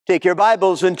Take your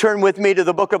Bibles and turn with me to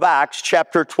the book of Acts,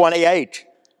 chapter 28.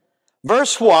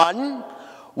 Verse 1,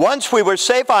 once we were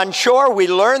safe on shore, we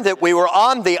learned that we were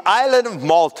on the island of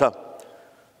Malta.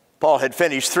 Paul had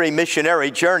finished 3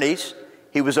 missionary journeys.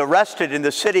 He was arrested in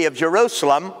the city of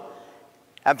Jerusalem,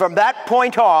 and from that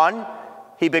point on,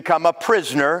 he became a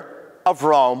prisoner of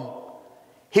Rome.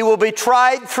 He will be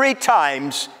tried 3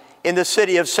 times in the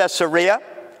city of Caesarea,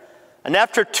 and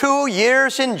after 2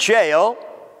 years in jail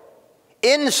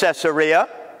in Caesarea,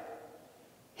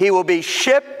 he will be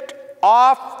shipped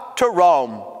off to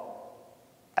Rome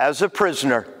as a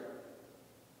prisoner.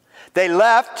 They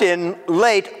left in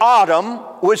late autumn,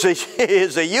 which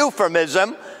is a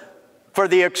euphemism for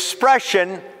the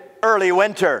expression early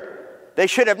winter. They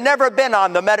should have never been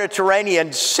on the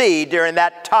Mediterranean Sea during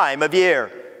that time of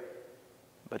year.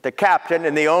 But the captain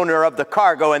and the owner of the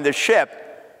cargo and the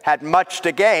ship had much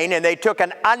to gain, and they took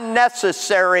an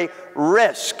unnecessary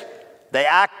risk. They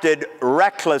acted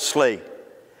recklessly.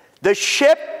 The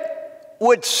ship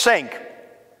would sink.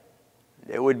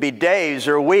 There would be days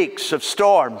or weeks of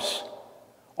storms.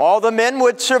 All the men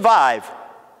would survive,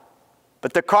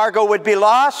 but the cargo would be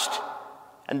lost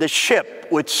and the ship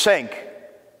would sink.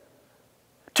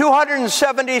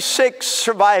 276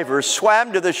 survivors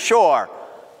swam to the shore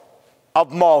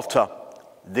of Malta,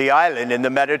 the island in the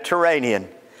Mediterranean.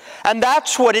 And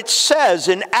that's what it says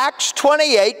in Acts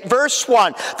 28, verse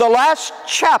 1, the last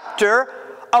chapter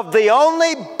of the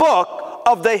only book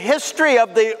of the history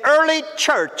of the early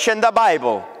church in the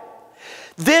Bible.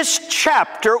 This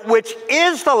chapter, which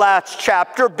is the last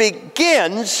chapter,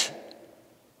 begins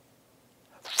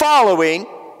following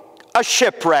a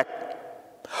shipwreck.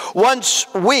 Once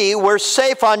we were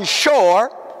safe on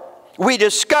shore, we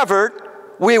discovered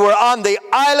we were on the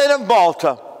island of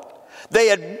Malta. They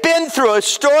had been through a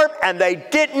storm and they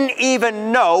didn't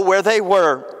even know where they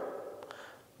were.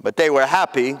 But they were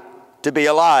happy to be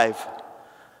alive.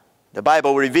 The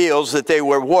Bible reveals that they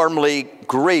were warmly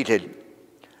greeted.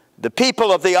 The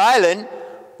people of the island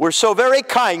were so very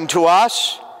kind to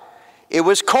us. It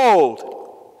was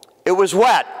cold. It was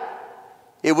wet.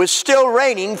 It was still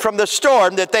raining from the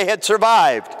storm that they had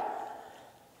survived.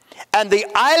 And the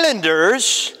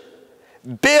islanders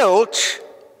built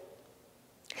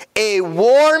a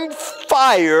warm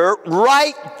fire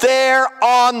right there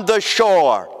on the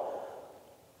shore,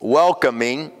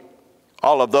 welcoming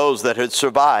all of those that had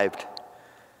survived.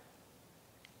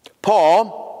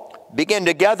 Paul began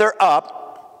to gather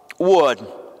up wood.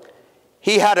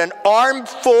 He had an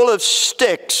armful of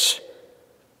sticks,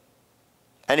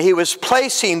 and he was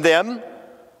placing them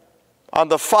on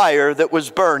the fire that was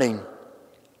burning,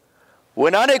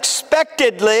 when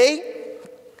unexpectedly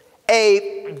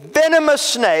a venomous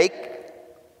snake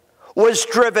was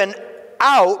driven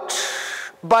out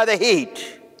by the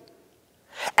heat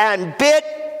and bit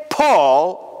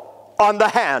Paul on the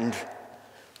hand.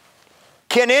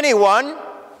 Can anyone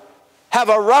have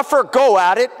a rougher go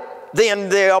at it than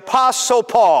the Apostle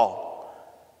Paul?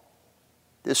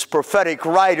 This prophetic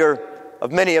writer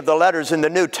of many of the letters in the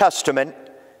New Testament,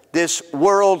 this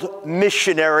world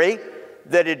missionary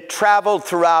that had traveled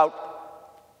throughout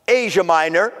Asia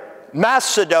Minor,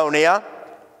 Macedonia,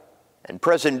 and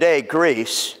present-day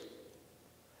Greece,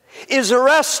 is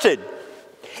arrested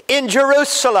in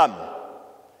Jerusalem.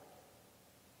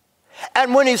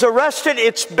 And when he's arrested,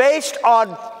 it's based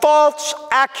on false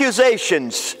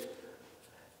accusations.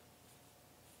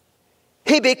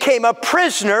 He became a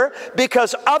prisoner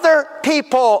because other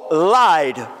people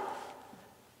lied.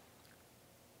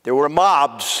 There were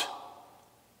mobs.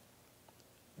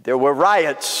 There were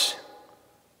riots.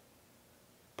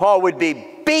 Paul would be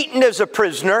beaten as a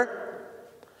prisoner,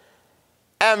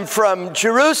 and from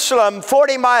Jerusalem,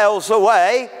 40 miles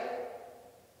away,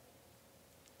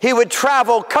 he would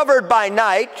travel covered by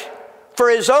night for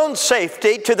his own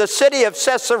safety to the city of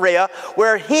Caesarea,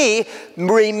 where he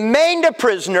remained a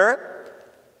prisoner.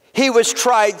 He was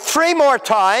tried 3 more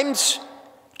times,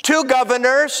 2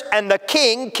 governors and the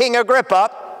king, King Agrippa,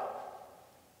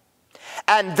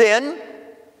 and then,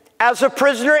 as a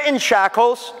prisoner in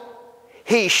shackles,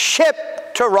 he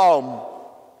shipped to Rome.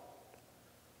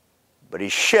 But he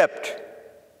shipped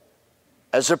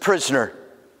as a prisoner.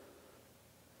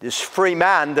 This free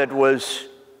man that was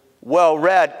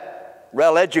well-read,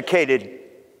 well-educated,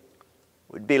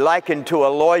 would be likened to a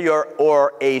lawyer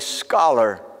or a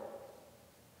scholar.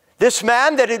 This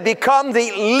man that had become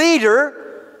the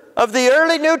leader of the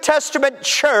early New Testament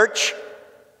church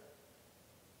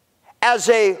as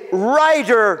a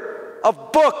writer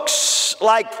of books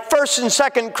like 1st and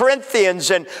 2nd Corinthians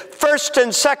and 1st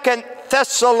and 2nd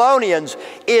Thessalonians,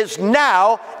 is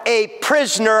now a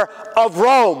prisoner of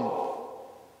Rome.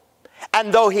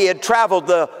 And though he had traveled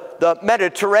the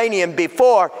Mediterranean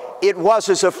before, it was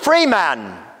as a free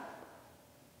man,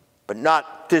 but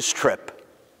not this trip.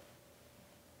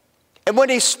 And when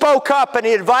he spoke up and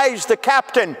he advised the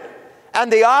captain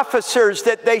and the officers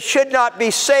that they should not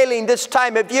be sailing this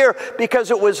time of year because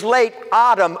it was late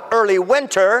autumn, early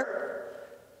winter,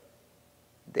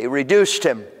 they reduced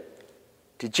him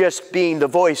to just being the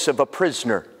voice of a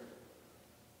prisoner.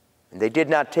 And they did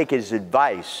not take his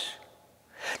advice.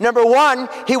 Number one,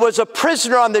 he was a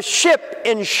prisoner on the ship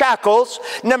in shackles.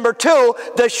 Number two,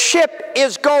 the ship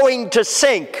is going to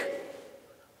sink.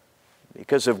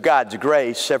 Because of God's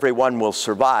grace, everyone will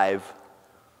survive.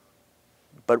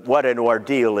 But what an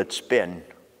ordeal it's been.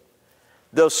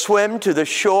 They'll swim to the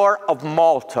shore of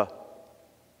Malta.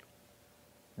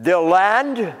 They'll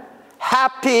land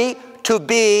happy to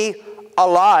be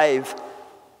alive.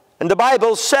 And the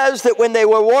Bible says that when they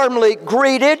were warmly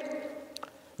greeted,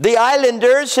 the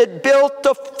islanders had built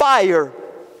a fire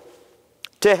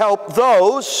to help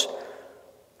those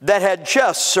that had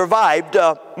just survived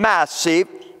a massive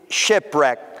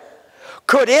shipwreck.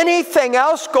 Could anything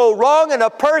else go wrong in a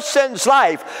person's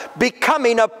life?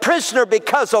 Becoming a prisoner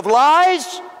because of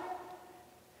lies?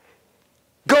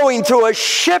 Going through a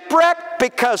shipwreck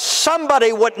because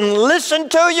somebody wouldn't listen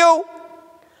to you?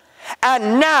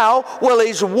 And now, while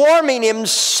he's warming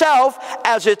himself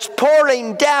as it's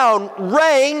pouring down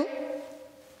rain,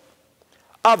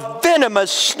 a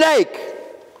venomous snake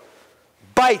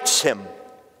bites him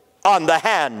on the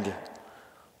hand.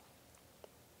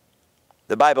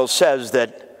 The Bible says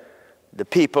that the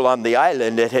people on the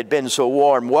island that had been so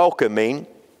warm welcoming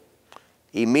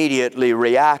immediately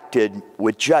reacted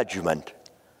with judgment.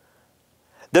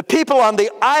 The people on the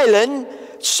island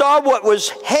saw what was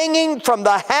hanging from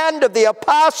the hand of the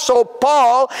Apostle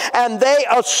Paul, and they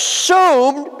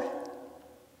assumed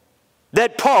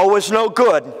that Paul was no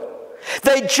good.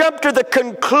 They jumped to the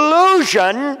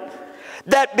conclusion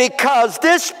that because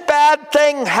this bad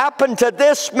thing happened to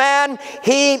this man,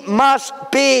 he must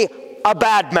be a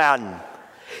bad man.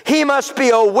 He must be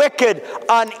a wicked,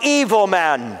 an evil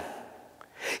man.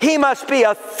 He must be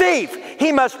a thief.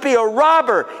 He must be a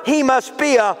robber. He must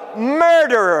be a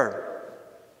murderer.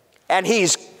 And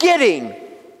he's getting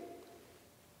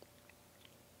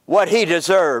what he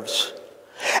deserves.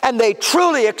 And they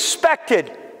truly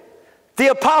expected the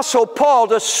Apostle Paul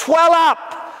to swell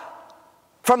up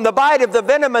from the bite of the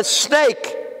venomous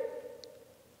snake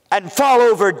and fall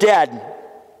over dead.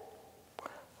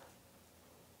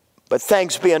 But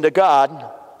thanks be unto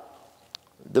God,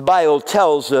 the Bible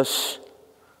tells us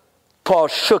Paul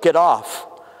shook it off.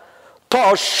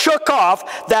 Paul shook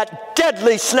off that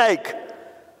deadly snake.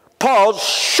 Paul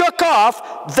shook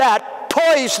off that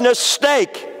poisonous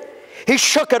snake. He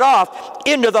shook it off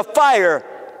into the fire,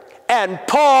 and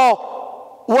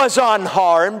Paul was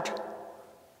unharmed.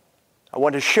 I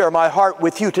want to share my heart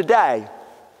with you today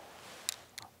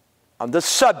on the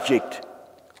subject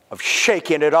of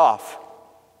shaking it off.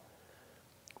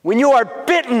 When you are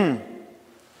bitten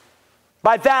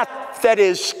by that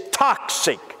is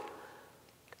toxic,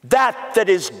 that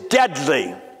is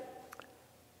deadly,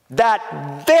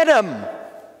 that venom,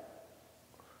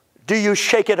 do you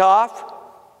shake it off?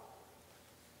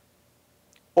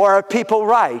 Or are people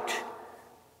right?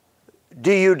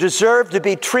 Do you deserve to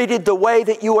be treated the way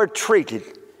that you are treated?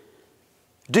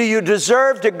 Do you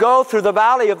deserve to go through the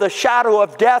valley of the shadow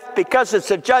of death because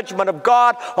it's a judgment of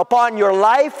God upon your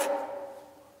life?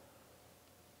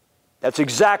 That's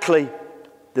exactly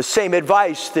the same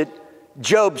advice that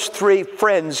Job's 3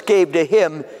 friends gave to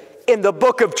him in the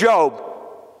book of Job.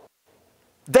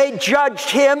 They judged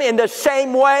him in the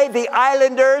same way the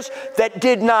islanders that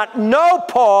did not know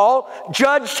Paul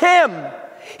judged him.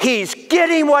 He's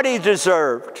getting what he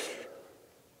deserved.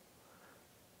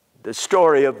 The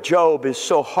story of Job is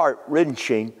so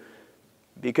heart-wrenching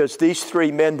because these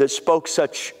 3 men that spoke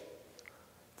such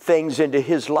things into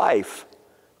his life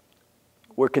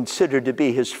were considered to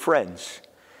be his friends.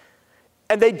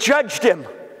 And they judged him.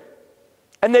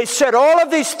 And they said, all of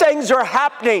these things are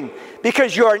happening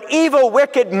because you're an evil,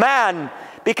 wicked man,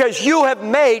 because you have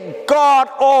made God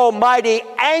Almighty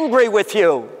angry with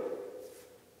you.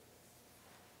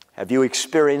 Have you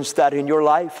experienced that in your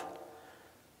life?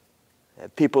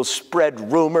 Have people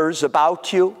spread rumors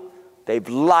about you? They've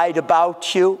lied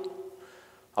about you?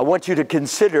 I want you to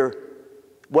consider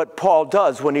what Paul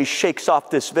does when he shakes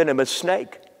off this venomous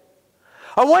snake.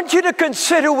 I want you to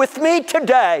consider with me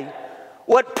today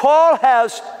what Paul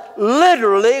has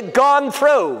literally gone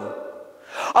through.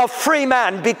 A free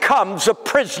man becomes a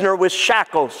prisoner with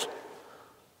shackles.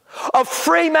 A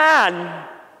free man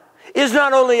is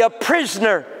not only a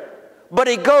prisoner, but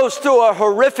he goes through a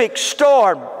horrific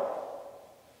storm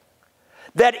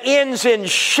that ends in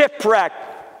shipwreck.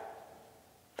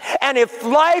 And if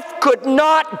life could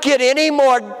not get any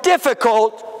more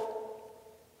difficult,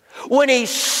 when he's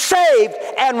saved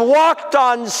and walked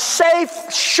on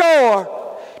safe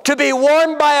shore to be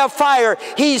warmed by a fire,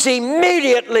 he's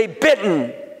immediately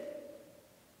bitten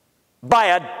by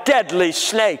a deadly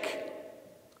snake.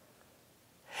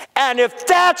 And if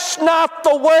that's not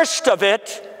the worst of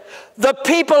it, the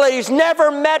people he's never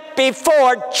met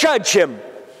before judge him.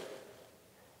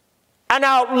 And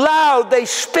out loud they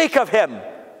speak of him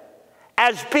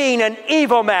as being an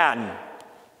evil man,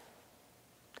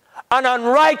 an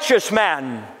unrighteous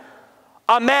man,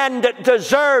 a man that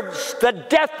deserves the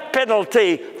death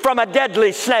penalty from a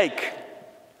deadly snake.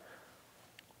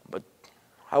 But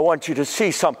I want you to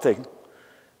see something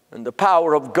in the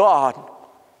power of God,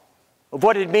 of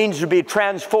what it means to be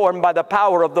transformed by the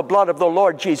power of the blood of the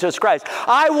Lord Jesus Christ.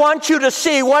 I want you to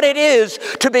see what it is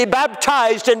to be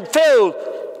baptized and filled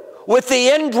with the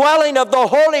indwelling of the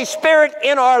Holy Spirit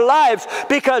in our lives,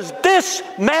 because this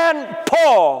man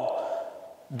Paul,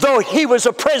 though he was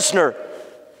a prisoner,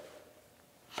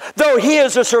 though he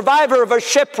is a survivor of a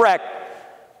shipwreck,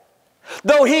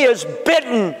 though he is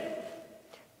bitten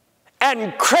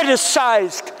and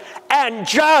criticized and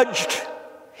judged,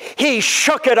 he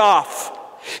shook it off.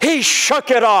 He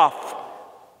shook it off.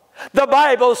 The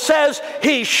Bible says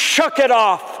he shook it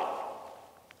off.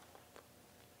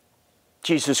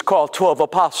 Jesus called 12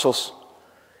 apostles.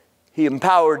 He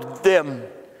empowered them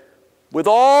with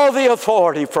all the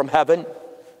authority from heaven.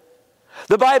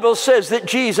 The Bible says that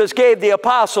Jesus gave the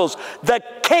apostles the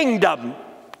kingdom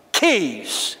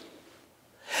keys.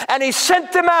 And he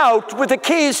sent them out with the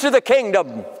keys to the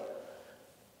kingdom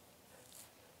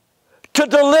to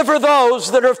deliver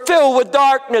those that are filled with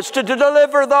darkness, to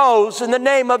deliver those in the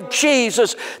name of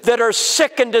Jesus that are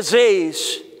sick and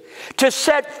diseased, to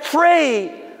set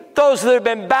free those that have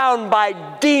been bound by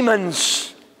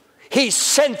demons. He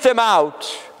sent them out.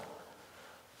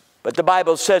 But the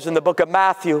Bible says in the book of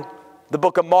Matthew, the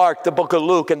book of Mark, the book of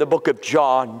Luke, and the book of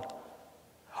John.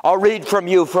 I'll read from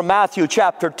you from Matthew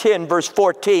chapter 10, verse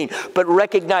 14, but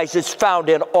recognize it's found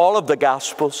in all of the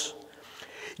Gospels.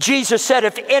 Jesus said,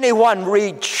 if anyone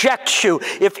rejects you,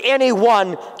 if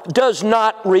anyone does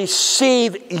not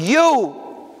receive you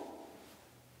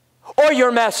or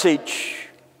your message,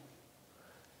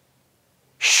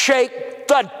 shake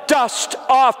the dust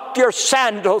off your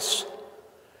sandals.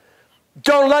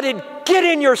 Don't let it get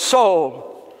in your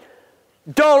soul.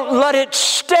 Don't let it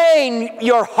stain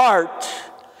your heart.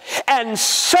 And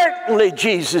certainly,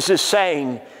 Jesus is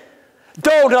saying,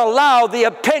 don't allow the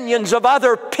opinions of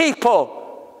other people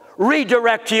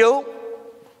redirect you.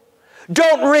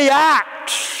 Don't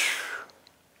react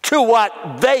to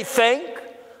what they think.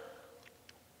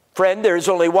 Friend, there's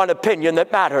only one opinion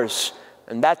that matters,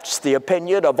 and that's the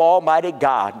opinion of Almighty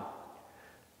God.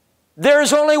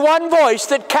 There's only one voice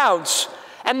that counts,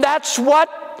 and that's what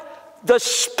the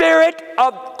Spirit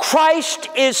of Christ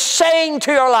is saying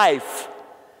to your life.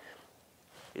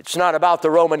 It's not about the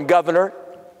Roman governor.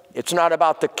 It's not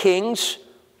about the kings.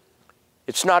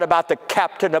 It's not about the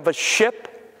captain of a ship.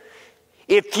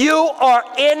 If you are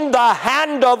in the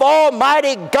hand of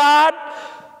Almighty God,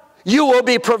 you will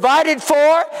be provided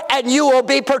for and you will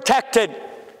be protected.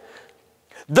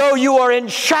 Though you are in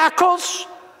shackles,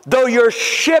 though your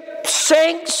ship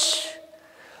sinks,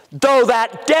 though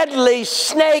that deadly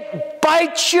snake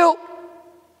bites you,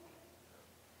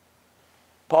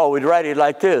 Paul would write it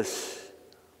like this.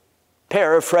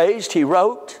 Paraphrased, he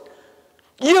wrote,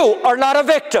 you are not a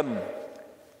victim.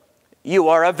 You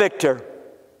are a victor.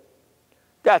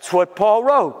 That's what Paul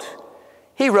wrote.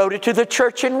 He wrote it to the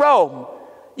church in Rome.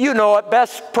 You know it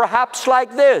best perhaps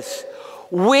like this.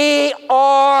 We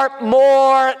are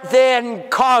more than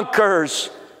conquerors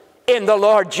in the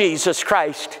Lord Jesus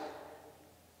Christ.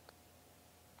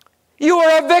 You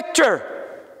are a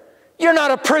victor. You're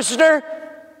not a prisoner.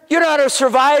 You're not a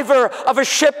survivor of a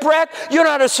shipwreck. You're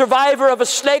not a survivor of a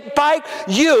snake bite.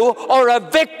 You are a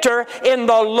victor in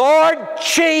the Lord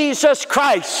Jesus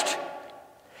Christ.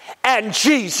 And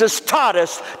Jesus taught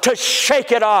us to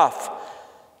shake it off.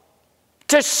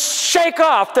 To shake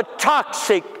off the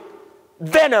toxic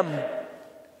venom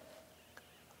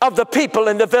of the people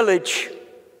in the village.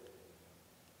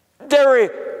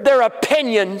 Their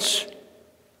opinions.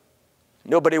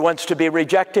 Nobody wants to be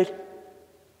rejected.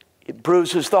 It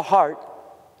bruises the heart.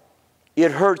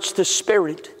 It hurts the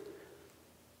spirit.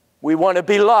 We want to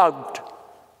be loved.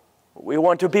 We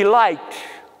want to be liked.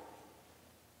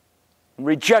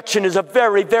 Rejection is a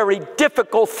very, very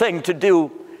difficult thing to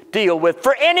deal with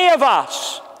for any of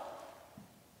us.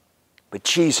 But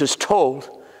Jesus told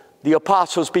the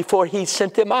apostles before he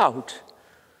sent them out,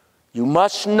 you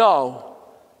must know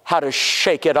how to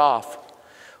shake it off.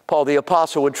 Paul the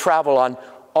apostle would travel on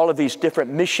all of these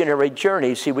different missionary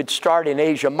journeys. He would start in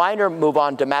Asia Minor, move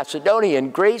on to Macedonia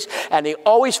and Greece, and he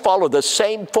always followed the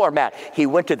same format. He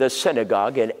went to the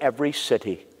synagogue in every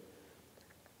city.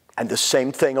 And the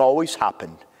same thing always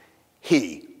happened.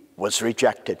 He was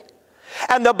rejected.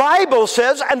 And the Bible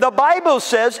says in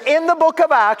the book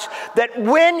of Acts that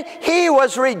when he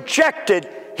was rejected,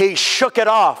 he shook it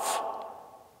off.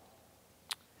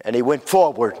 And he went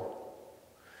forward.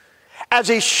 As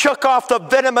he shook off the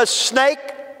venomous snake,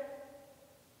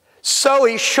 so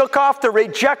he shook off the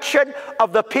rejection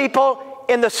of the people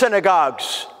in the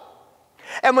synagogues.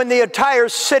 And when the entire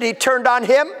city turned on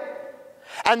him,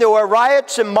 and there were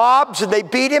riots and mobs, and they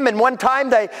beat him, and one time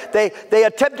they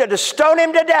attempted to stone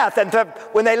him to death, and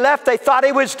when they left, they thought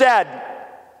he was dead.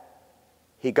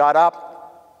 He got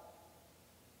up,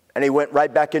 and he went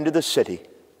right back into the city.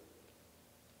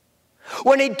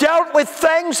 When he dealt with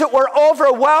things that were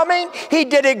overwhelming, he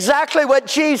did exactly what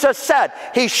Jesus said.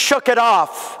 He shook it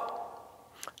off.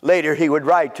 Later, he would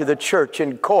write to the church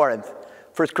in Corinth,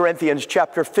 1 Corinthians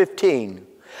chapter 15.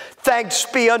 Thanks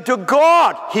be unto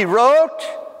God, he wrote.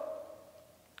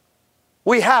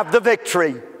 We have the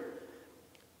victory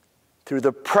through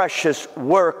the precious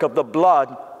work of the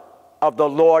blood of the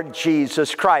Lord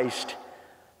Jesus Christ.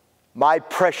 My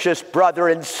precious brother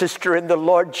and sister in the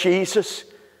Lord Jesus,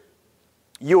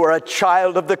 you are a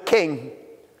child of the King.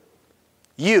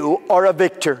 You are a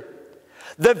victor.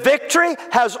 The victory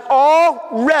has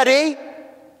already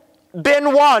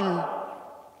been won.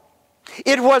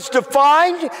 It was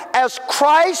defined as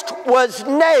Christ was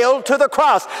nailed to the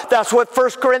cross. That's what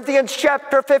 1 Corinthians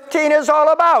chapter 15 is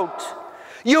all about.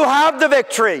 You have the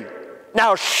victory.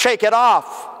 Now shake it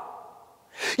off.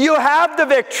 You have the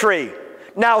victory.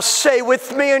 Now say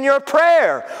with me in your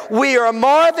prayer, we are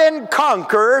more than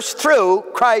conquerors through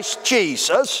Christ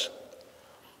Jesus.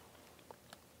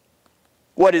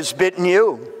 What has bitten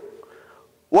you?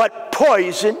 What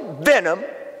poison, venom,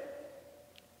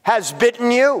 has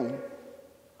bitten you?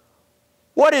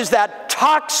 What is that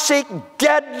toxic,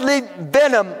 deadly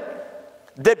venom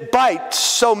that bites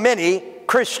so many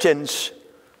Christians?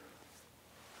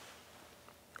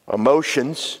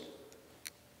 Emotions,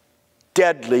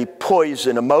 deadly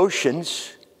poison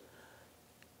emotions.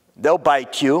 They'll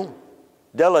bite you.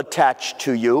 They'll attach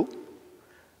to you.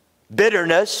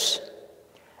 Bitterness,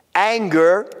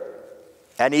 anger,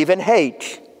 and even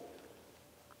hate.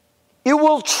 It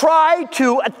will try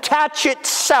to attach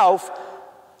itself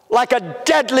like a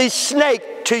deadly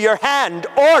snake to your hand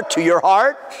or to your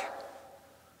heart.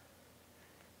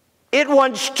 It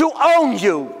wants to own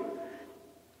you.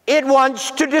 It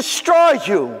wants to destroy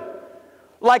you.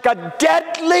 Like a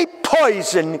deadly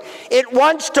poison, it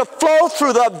wants to flow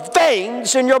through the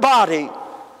veins in your body.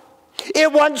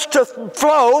 It wants to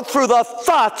flow through the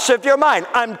thoughts of your mind.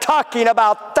 I'm talking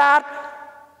about that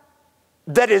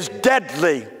is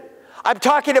deadly. I'm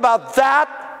talking about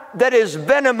that is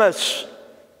venomous,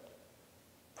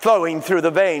 flowing through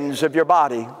the veins of your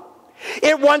body.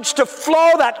 It wants to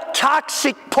flow, that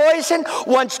toxic poison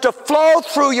wants to flow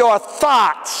through your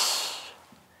thoughts,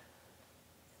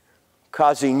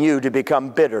 causing you to become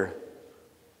bitter,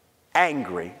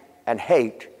 angry, and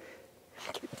hate.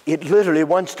 It literally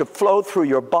wants to flow through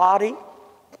your body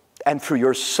and through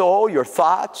your soul, your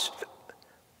thoughts,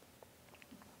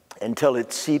 until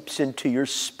it seeps into your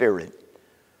spirit.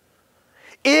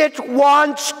 It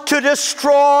wants to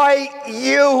destroy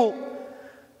you.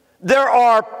 There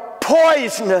are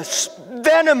poisonous,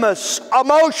 venomous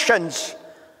emotions,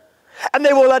 and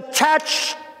they will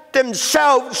attach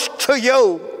themselves to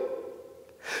you,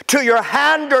 to your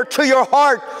hand or to your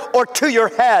heart or to your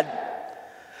head,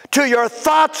 to your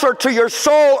thoughts or to your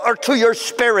soul or to your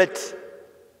spirit.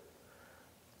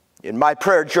 In my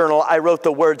prayer journal, I wrote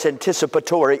the words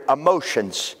anticipatory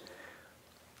emotions.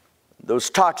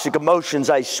 Those toxic emotions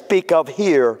I speak of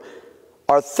here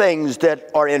are things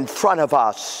that are in front of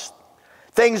us,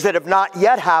 things that have not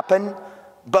yet happened,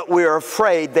 but we're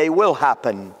afraid they will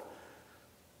happen.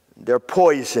 They're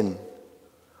poison.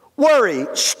 Worry,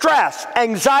 stress,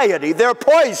 anxiety, they're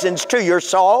poisons to your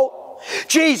soul.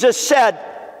 Jesus said,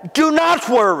 do not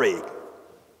worry.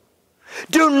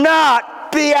 Do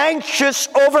not be anxious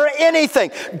over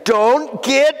anything. Don't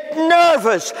get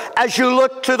nervous as you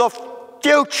look to the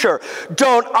future.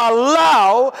 Don't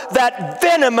allow that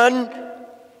venom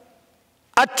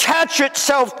attach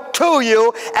itself to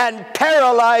you and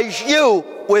paralyze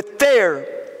you with fear.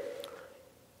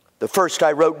 The first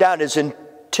I wrote down is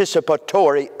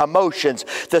anticipatory emotions.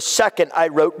 The second I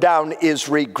wrote down is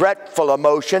regretful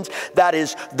emotions. That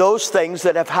is, those things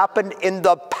that have happened in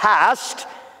the past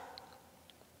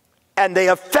and they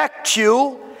affect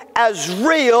you as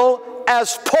real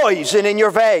as poison in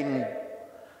your vein.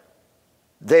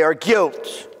 They are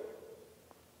guilt.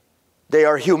 They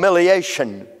are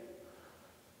humiliation.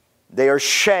 They are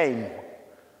shame.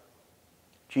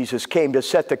 Jesus came to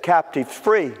set the captives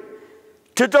free,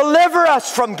 to deliver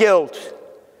us from guilt,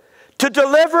 to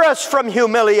deliver us from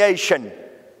humiliation,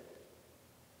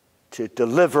 to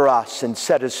deliver us and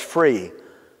set us free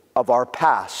of our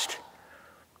past.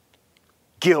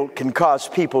 Guilt can cause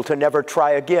people to never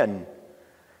try again.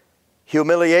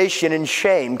 Humiliation and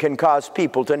shame can cause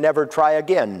people to never try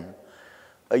again.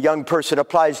 A young person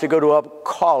applies to go to a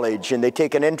college and they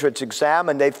take an entrance exam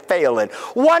and they fail it.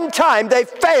 One time they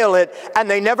fail it and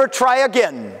they never try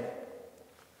again.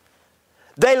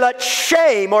 They let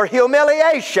shame or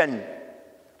humiliation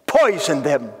poison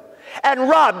them and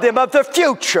rob them of the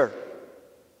future.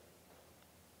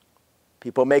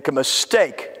 People make a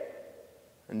mistake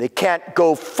and they can't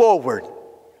go forward.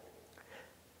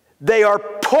 They are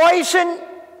poisoned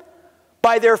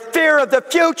by their fear of the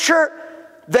future.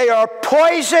 They are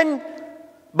poisoned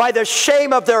by the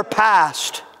shame of their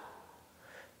past.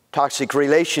 Toxic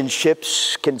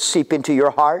relationships can seep into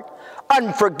your heart.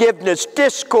 Unforgiveness,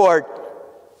 discord,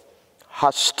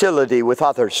 hostility with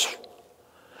others.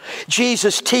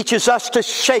 Jesus teaches us to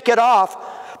shake it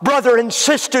off. Brother and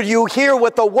sister, you hear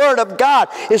what the Word of God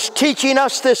is teaching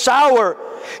us this hour.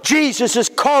 Jesus is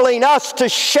calling us to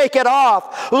shake it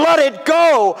off. Let it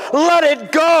go. Let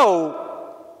it go.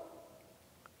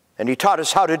 And He taught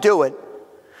us how to do it.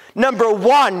 Number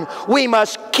one, we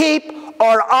must keep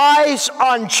our eyes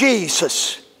on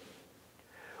Jesus.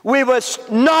 We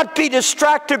must not be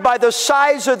distracted by the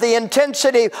size or the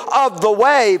intensity of the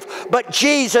wave, but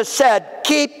Jesus said,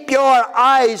 keep your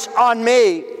eyes on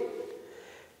me.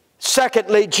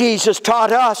 Secondly, Jesus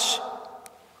taught us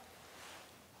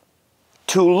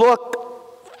to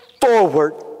look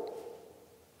forward.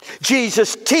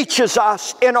 Jesus teaches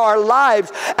us in our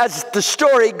lives, as the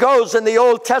story goes in the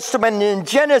Old Testament in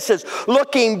Genesis,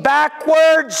 looking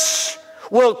backwards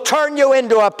will turn you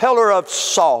into a pillar of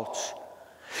salt.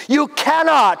 You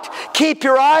cannot keep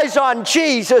your eyes on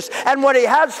Jesus and what He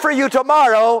has for you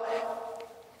tomorrow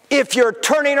if you're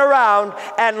turning around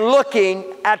and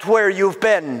looking at where you've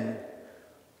been.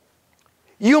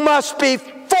 You must be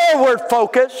forward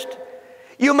focused.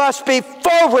 You must be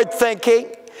forward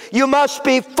thinking. You must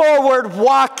be forward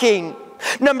walking.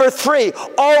 Number three,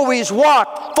 always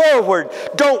walk forward.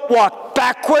 Don't walk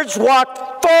backwards,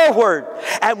 walk forward.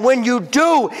 And when you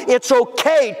do, it's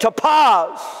okay to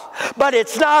pause. But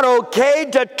it's not okay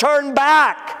to turn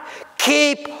back.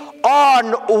 Keep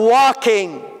on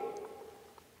walking.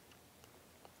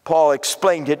 Paul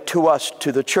explained it to us,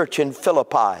 to the church in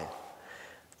Philippi.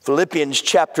 Philippians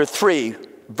chapter 3,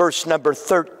 verse number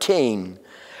 13.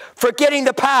 Forgetting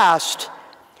the past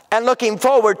and looking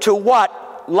forward to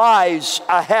what lies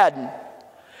ahead.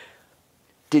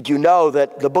 Did you know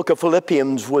that the book of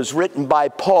Philippians was written by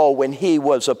Paul when he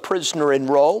was a prisoner in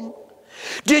Rome?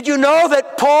 Did you know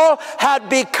that Paul had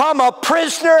become a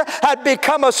prisoner, had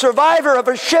become a survivor of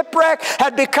a shipwreck,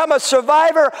 had become a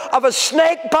survivor of a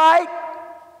snake bite?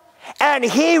 And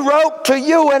he wrote to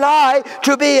you and I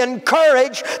to be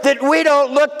encouraged that we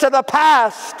don't look to the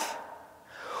past.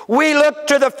 We look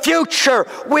to the future.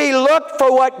 We look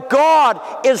for what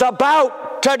God is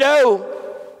about to do.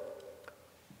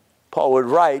 Paul would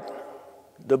write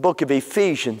the book of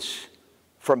Ephesians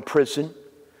from prison.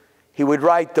 He would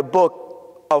write the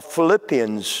book of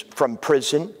Philippians from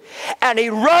prison. And he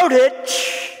wrote it,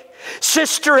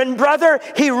 sister and brother,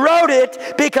 he wrote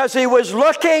it because he was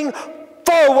looking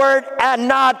forward and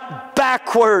not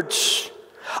backwards.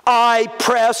 I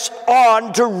press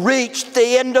on to reach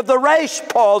the end of the race,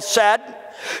 Paul said,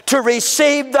 to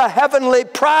receive the heavenly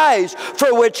prize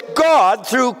for which God,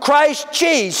 through Christ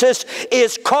Jesus,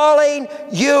 is calling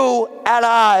you and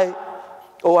I.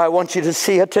 Oh, I want you to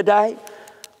see it today.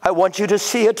 I want you to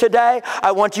see it today.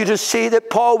 I want you to see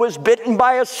that Paul was bitten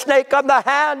by a snake on the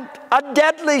hand, a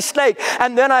deadly snake.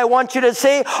 And then I want you to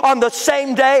see on the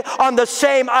same day, on the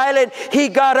same island, he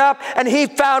got up and he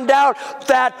found out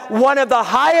that one of the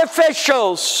high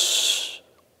officials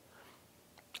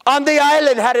on the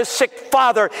island had a sick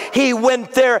father. He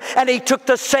went there and he took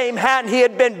the same hand he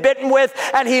had been bitten with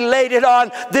and he laid it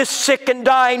on this sick and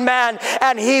dying man,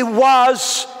 and he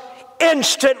was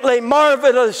instantly,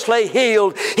 marvelously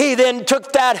healed. He then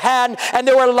took that hand, and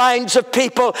there were lines of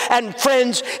people and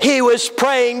friends. He was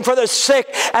praying for the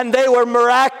sick, and they were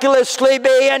miraculously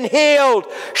being healed.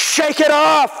 Shake it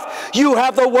off. You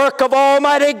have the work of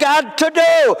Almighty God to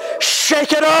do.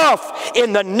 Shake it off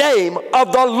in the name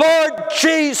of the Lord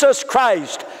Jesus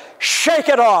Christ. Shake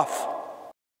it off.